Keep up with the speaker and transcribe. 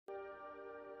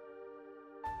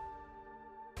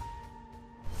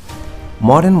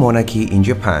Modern monarchy in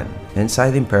Japan, inside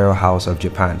the Imperial House of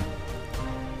Japan.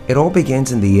 It all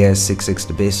begins in the year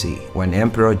 660 BC when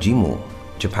Emperor Jimmu,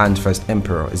 Japan's first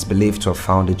emperor, is believed to have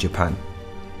founded Japan.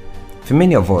 For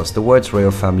many of us, the words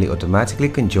royal family automatically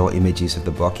conjure images of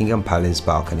the Buckingham Palace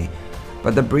balcony,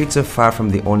 but the Brits are far from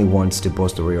the only ones to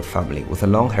boast a royal family with a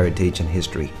long heritage and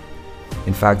history.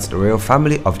 In fact, the royal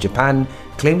family of Japan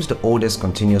claims the oldest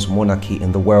continuous monarchy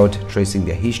in the world, tracing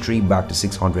their history back to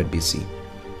 600 BC.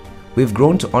 We've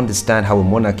grown to understand how a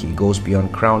monarchy goes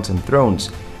beyond crowns and thrones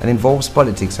and involves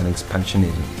politics and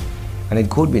expansionism, and it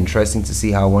could be interesting to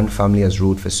see how one family has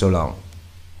ruled for so long.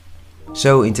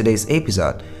 So in today's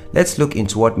episode, let's look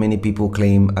into what many people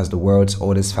claim as the world's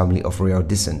oldest family of royal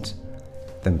descent,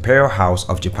 the Imperial House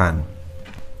of Japan.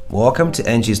 Welcome to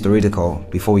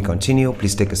nghistorical. Before we continue,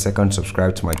 please take a second to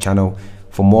subscribe to my channel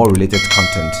for more related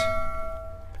content.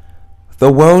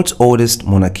 The world's oldest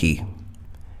monarchy.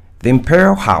 The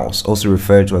Imperial House, also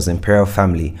referred to as the Imperial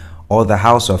Family or the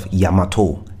House of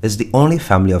Yamato, is the only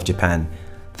family of Japan.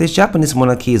 This Japanese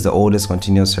monarchy is the oldest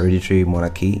continuous hereditary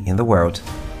monarchy in the world,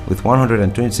 with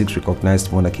 126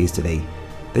 recognized monarchies today.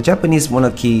 The Japanese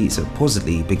monarchy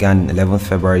supposedly began 11th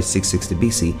February 660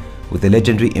 BC with the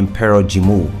legendary Emperor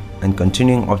Jimmu and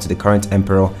continuing up to the current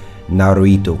Emperor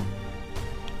Naruhito.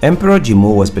 Emperor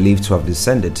Jimmu was believed to have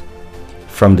descended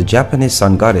from the Japanese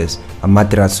sun goddess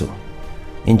Amaterasu.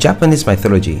 In Japanese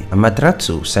mythology,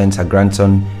 Amaterasu sent her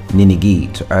grandson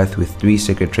Ninigi to earth with three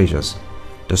sacred treasures: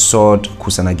 the sword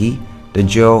Kusanagi, the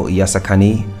jewel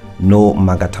Yasakani no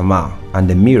Magatama, and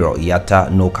the mirror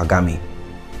Yata no Kagami.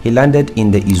 He landed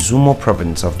in the Izumo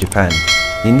province of Japan.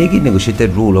 Ninigi negotiated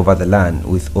rule over the land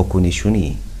with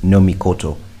Okunishuni no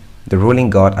Mikoto, the ruling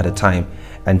god at the time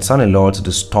and son-in-law to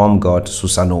the storm god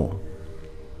Susanoo.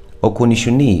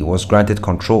 Okunishuni was granted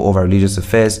control over religious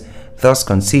affairs, thus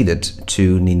conceded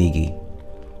to Ninigi.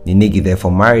 Ninigi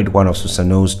therefore married one of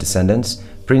Susanoo's descendants,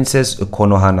 Princess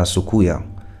Konohana Sukuya.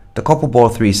 The couple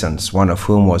bore three sons, one of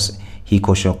whom was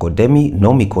Hikoshokodemi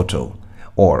no Mikoto,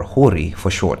 or Hori for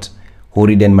short.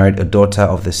 Hori then married a daughter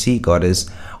of the sea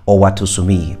goddess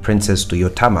Owatusumi, Princess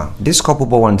Toyotama. This couple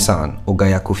bore one son,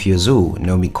 Ogayakufyozu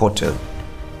no Mikoto.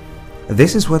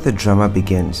 This is where the drama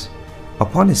begins.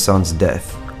 Upon his son's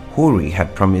death, Hori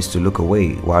had promised to look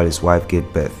away while his wife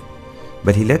gave birth,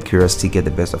 but he let curiosity get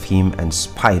the best of him and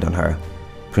spied on her.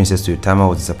 Princess Toyotama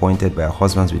was disappointed by her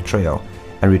husband's betrayal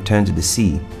and returned to the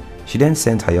sea. She then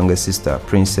sent her younger sister,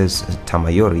 Princess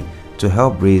Tamayori, to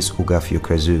help raise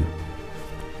Ogafiokazu.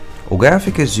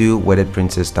 Ogafiokazu wedded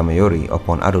Princess Tamayori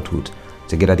upon adulthood.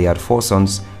 Together they had four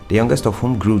sons, the youngest of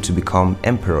whom grew to become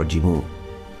Emperor Jimmu.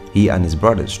 He and his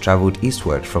brothers traveled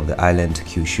eastward from the island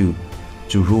Kyushu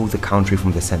to rule the country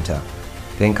from the center.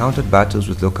 They encountered battles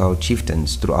with local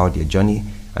chieftains throughout their journey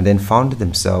and then found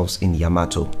themselves in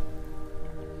Yamato.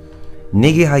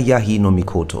 Negihayahi no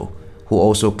Mikoto, who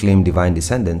also claimed divine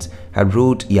descendants, had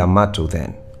ruled Yamato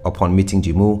then. Upon meeting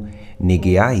Jimmu,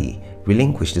 Negiahi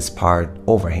relinquished his power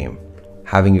over him,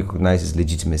 having recognized his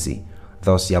legitimacy.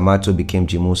 Thus Yamato became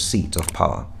Jimmu's seat of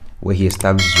power, where he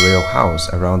established his royal house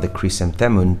around the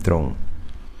chrysanthemum throne.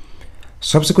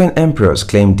 Subsequent emperors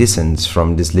claimed descent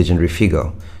from this legendary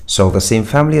figure, so the same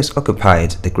family has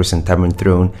occupied the chrysanthemum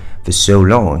throne for so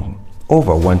long,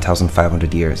 over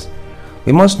 1,500 years.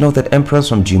 We must note that emperors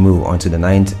from Jimmu until the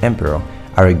 9th emperor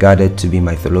are regarded to be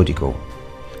mythological.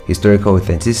 Historical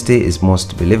authenticity is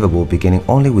most believable beginning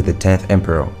only with the 10th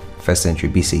emperor, 1st century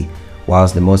BC,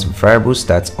 whilst the most verifiable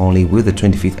starts only with the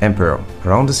 25th emperor,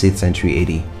 around the 6th century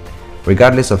AD.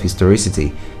 Regardless of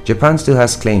historicity, Japan still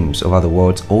has claims over the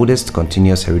world's oldest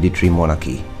continuous hereditary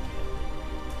monarchy.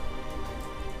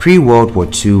 Pre-World War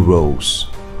II roles.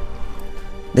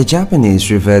 The Japanese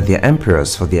revered their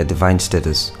emperors for their divine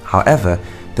status. However,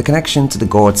 the connection to the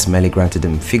gods merely granted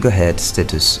them figurehead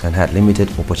status and had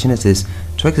limited opportunities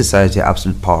to exercise their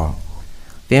absolute power.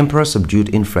 The emperor's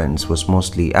subdued influence was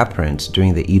mostly apparent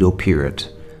during the Edo period,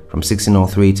 from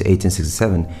 1603 to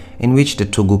 1867, in which the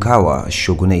Tokugawa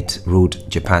shogunate ruled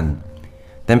Japan.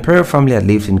 The imperial family had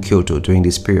lived in Kyoto during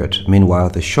this period. Meanwhile,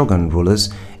 the shogun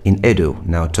rulers in Edo,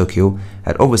 now Tokyo,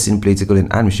 had overseen political and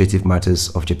administrative matters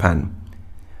of Japan.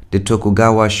 The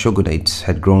Tokugawa shogunate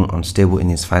had grown unstable in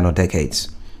its final decades.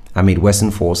 Amid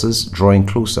Western forces drawing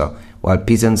closer, while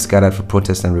peasants gathered for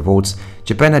protests and revolts,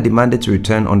 Japan had demanded to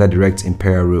return under direct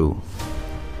imperial rule.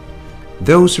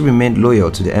 Those who remained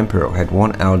loyal to the emperor had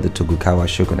won out the Tokugawa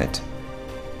shogunate.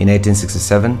 In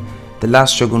 1867, the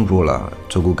last shogun ruler,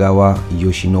 Tokugawa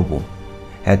Yoshinobu,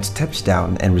 had stepped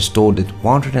down and restored the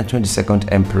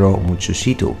 122nd Emperor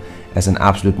Mutsushito as an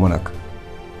absolute monarch.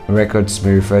 Records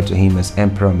may refer to him as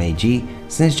Emperor Meiji,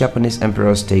 since Japanese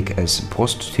emperors take as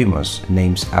posthumous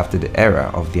names after the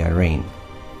era of their reign.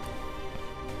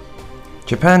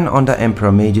 Japan under Emperor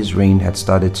Meiji's reign had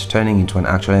started turning into an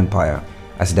actual empire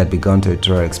as it had begun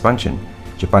territorial expansion.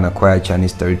 Japan acquired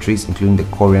Chinese territories including the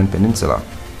Korean Peninsula,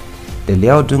 the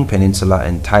Liaodong Peninsula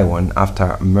and Taiwan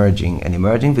after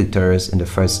emerging victorious in the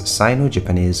First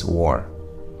Sino-Japanese War.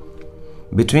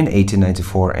 Between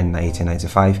 1894 and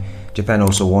 1895, Japan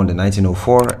also won the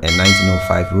 1904 and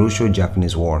 1905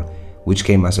 Russo-Japanese War, which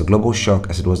came as a global shock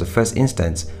as it was the first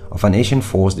instance of an Asian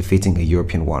force defeating a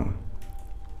European one.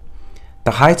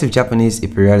 The height of Japanese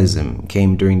imperialism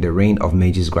came during the reign of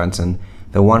Meiji's grandson,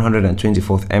 the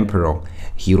 124th Emperor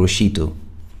Hirohito.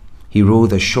 He ruled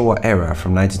the Showa era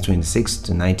from 1926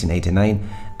 to 1989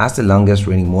 as the longest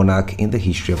reigning monarch in the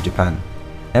history of Japan.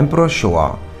 Emperor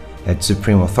Showa had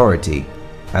supreme authority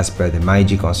as per the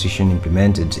Meiji Constitution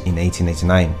implemented in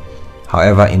 1889.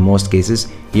 However, in most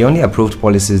cases, he only approved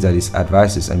policies that his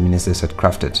advisors and ministers had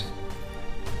crafted.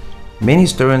 Many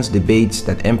historians debate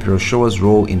that Emperor Showa's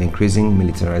role in the increasing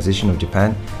militarization of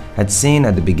Japan had seen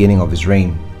at the beginning of his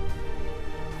reign.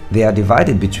 They are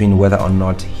divided between whether or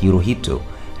not Hirohito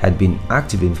had been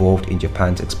actively involved in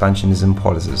Japan's expansionism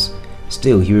policies.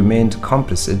 Still, he remained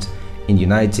complicit in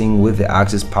uniting with the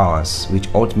Axis powers, which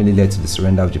ultimately led to the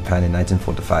surrender of Japan in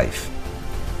 1945.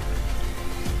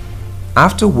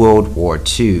 After World War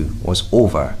II was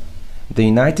over, the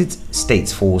United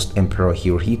States forced Emperor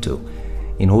Hirohito,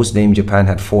 in whose name Japan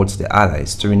had fought the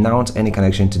Allies, to renounce any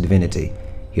connection to divinity.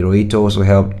 Hirohito also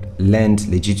helped lend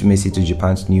legitimacy to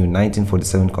Japan's new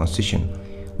 1947 constitution,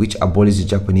 which abolished the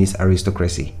Japanese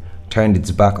aristocracy, turned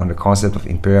its back on the concept of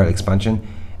imperial expansion,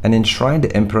 and enshrined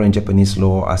the emperor in Japanese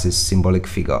law as a symbolic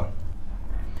figure.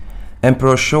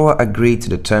 Emperor Showa agreed to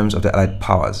the terms of the Allied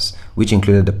powers, which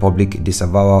included the public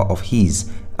disavowal of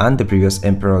his and the previous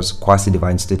emperor's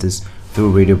quasi-divine status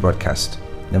through radio broadcast.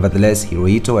 Nevertheless,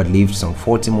 Hirohito had lived some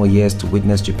 40 more years to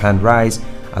witness Japan rise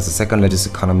as the second largest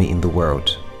economy in the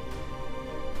world.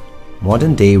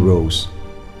 Modern-day roles.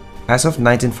 As of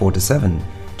 1947,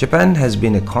 Japan has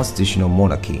been a constitutional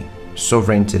monarchy.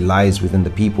 Sovereignty lies within the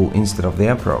people instead of the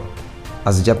emperor.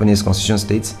 As the Japanese constitution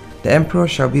states, the emperor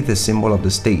shall be the symbol of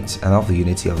the state and of the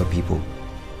unity of the people.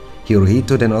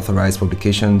 Hirohito then authorized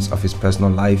publications of his personal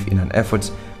life in an effort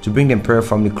to bring the imperial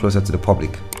family closer to the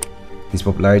public. His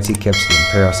popularity kept the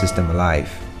imperial system alive.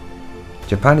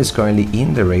 Japan is currently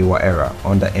in the Reiwa era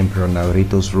under Emperor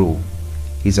Naruhito's rule.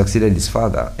 He succeeded his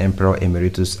father, Emperor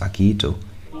Emeritus Akihito,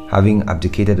 having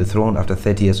abdicated the throne after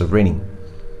 30 years of reigning.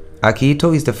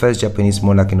 Akihito is the first Japanese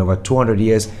monarch in over 200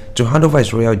 years to hand over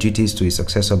his royal duties to his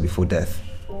successor before death.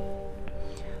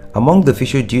 Among the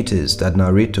official duties that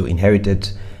Naruhito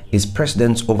inherited is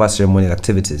precedence over ceremonial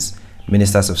activities,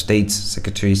 ministers of state,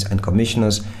 secretaries, and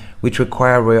commissioners which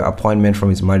require royal appointment from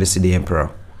His Majesty the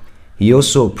Emperor. He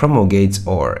also promulgates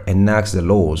or enacts the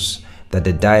laws that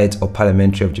the Diet or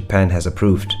Parliamentary of Japan has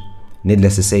approved.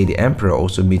 Needless to say, the Emperor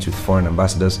also meets with foreign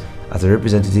ambassadors as a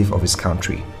representative of his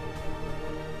country.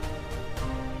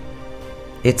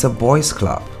 It's a boys'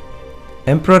 club.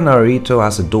 Emperor Naruhito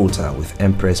has a daughter with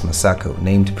Empress Masako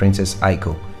named Princess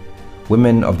Aiko.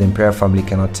 Women of the imperial family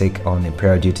cannot take on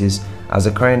imperial duties, as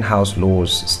the current house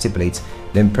laws stipulate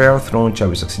the imperial throne shall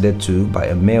be succeeded to by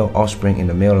a male offspring in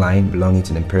the male line belonging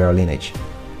to the imperial lineage.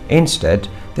 Instead,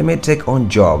 they may take on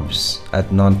jobs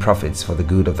at non-profits for the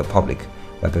good of the public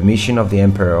by permission of the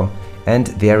emperor, and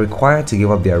they are required to give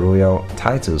up their royal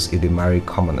titles if they marry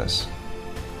commoners.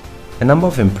 A number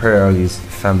of imperialist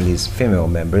families' female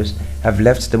members have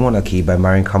left the monarchy by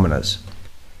marrying commoners.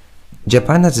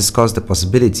 Japan has discussed the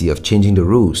possibility of changing the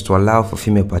rules to allow for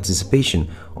female participation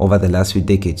over the last few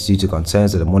decades due to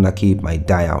concerns that the monarchy might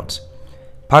die out.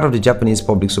 Part of the Japanese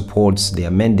public supports the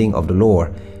amending of the law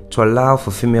to allow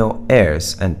for female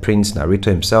heirs, and Prince Naruhito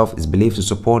himself is believed to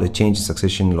support a change in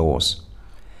succession laws.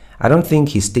 I don't think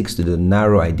he sticks to the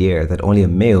narrow idea that only a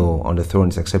male on the throne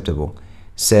is acceptable,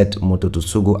 said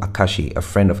Mototsugu Akashi, a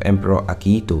friend of Emperor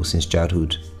Akihito since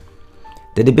childhood.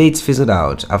 The debates fizzled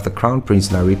out after Crown Prince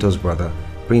Naruhito's brother,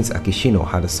 Prince Akishino,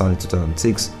 had a son in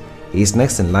 2006. He is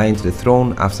next in line to the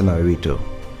throne after Naruhito.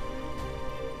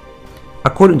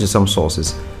 According to some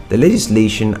sources, the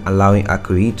legislation allowing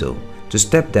Akihito to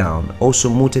step down also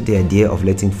mooted the idea of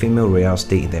letting female royals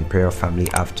stay in the imperial family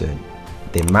after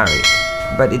they marry,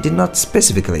 but it did not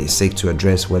specifically seek to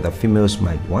address whether females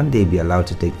might one day be allowed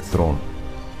to take the throne.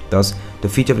 Thus, the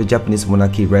future of the Japanese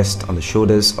monarchy rests on the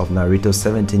shoulders of Naruhito's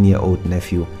 17-year-old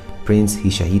nephew, Prince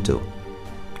Hisahito.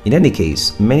 In any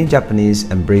case, many Japanese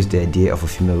embraced the idea of a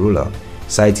female ruler,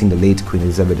 citing the late Queen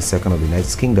Elizabeth II of the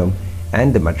United Kingdom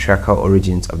and the matriarchal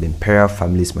origins of the imperial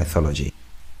family's mythology.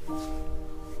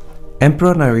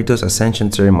 Emperor Naruhito's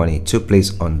ascension ceremony took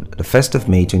place on the 1st of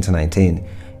May 2019.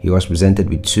 He was presented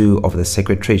with two of the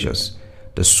sacred treasures,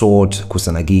 the sword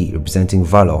Kusanagi representing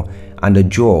valor and the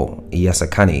jewel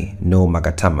Yasakani no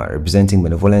Magatama representing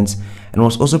benevolence, and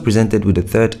was also presented with the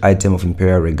third item of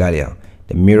imperial regalia,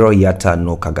 the mirror Yata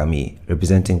no Kagami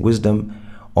representing wisdom,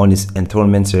 on his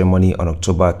enthronement ceremony on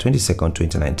October 22,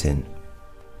 2019.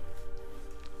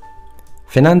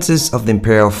 Finances of the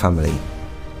imperial family.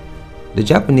 The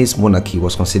Japanese monarchy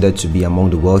was considered to be among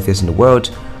the wealthiest in the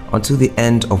world until the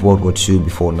end of World War II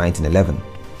before 1911.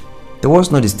 There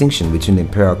was no distinction between the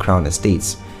imperial crown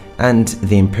estates and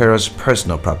the emperor's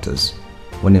personal properties.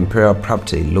 When the imperial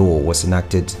property law was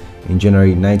enacted in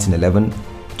January 1911,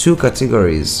 two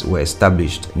categories were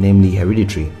established, namely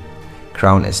hereditary,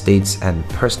 crown estates, and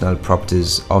personal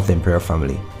properties of the imperial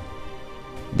family.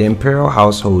 The imperial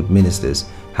household ministers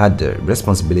had the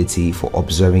responsibility for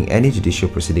observing any judicial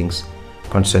proceedings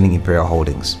concerning imperial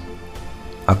holdings.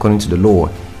 According to the law,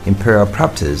 imperial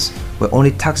properties were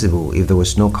only taxable if there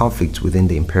was no conflict within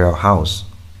the imperial house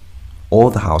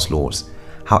or the house lords.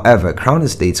 However, crown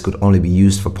estates could only be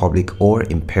used for public or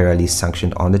imperially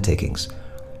sanctioned undertakings.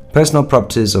 Personal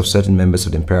properties of certain members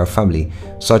of the imperial family,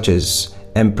 such as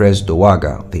Empress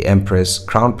Dowager, the empress,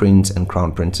 crown prince and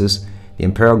crown princess, the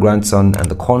imperial grandson and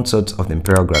the consort of the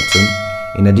imperial grandson,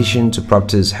 in addition to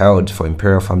properties held for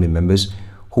imperial family members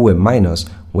who were minors,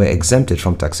 were exempted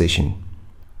from taxation.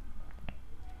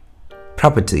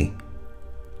 Property.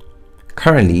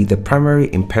 Currently, the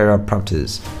primary imperial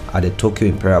properties are the Tokyo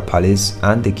Imperial Palace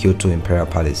and the Kyoto Imperial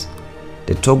Palace.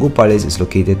 The Togo Palace is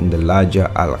located in the larger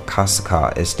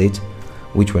Alakasaka estate,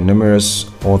 which where numerous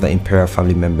other imperial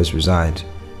family members reside.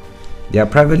 There are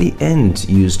privately owned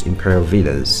used imperial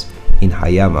villas in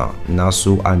Hayama,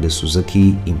 Nasu, and the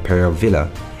Suzuki Imperial Villa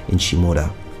in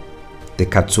Shimoda. The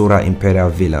Katsura Imperial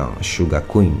Villa,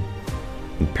 Shugakuin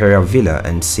Imperial Villa,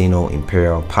 and Seno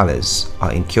Imperial Palace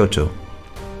are in Kyoto.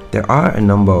 There are a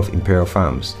number of imperial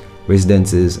farms,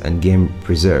 residences, and game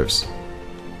preserves.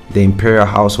 The Imperial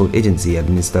Household Agency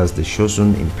administers the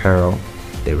Shosun Imperial,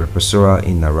 the Reposora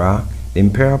in Nara, the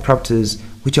imperial properties,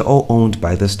 which are all owned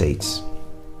by the states.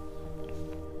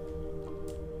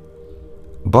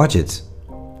 Budget.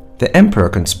 The emperor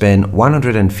can spend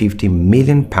 150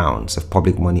 million pounds of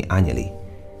public money annually.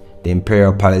 The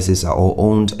imperial palaces are all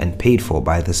owned and paid for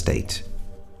by the state.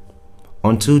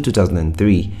 Until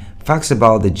 2003, facts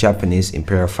about the Japanese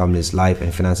imperial family's life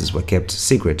and finances were kept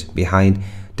secret behind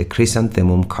the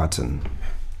chrysanthemum curtain.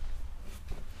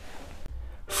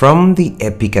 From the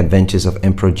epic adventures of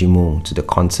Emperor Jimmu to the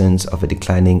concerns of a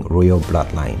declining royal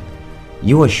bloodline,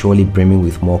 you are surely brimming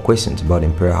with more questions about the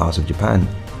Imperial House of Japan.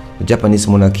 The Japanese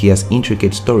monarchy has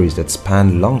intricate stories that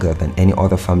span longer than any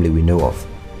other family we know of.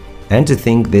 And to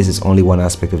think this is only one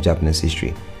aspect of Japanese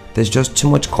history, there's just too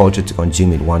much culture to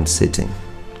consume in one sitting.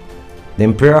 The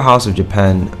Imperial House of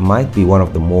Japan might be one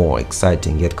of the more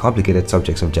exciting yet complicated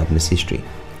subjects of Japanese history.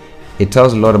 It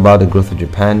tells a lot about the growth of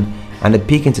Japan and a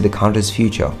peek into the country's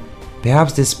future.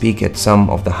 Perhaps this peek at some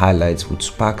of the highlights would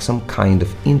spark some kind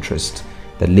of interest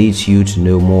that leads you to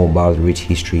know more about the rich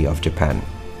history of Japan.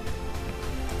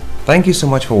 Thank you so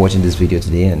much for watching this video to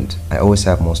the end. I always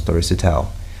have more stories to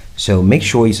tell. So make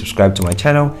sure you subscribe to my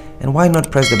channel, and why not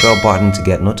press the bell button to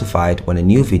get notified when a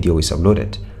new video is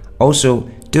uploaded. Also,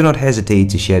 do not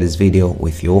hesitate to share this video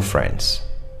with your friends.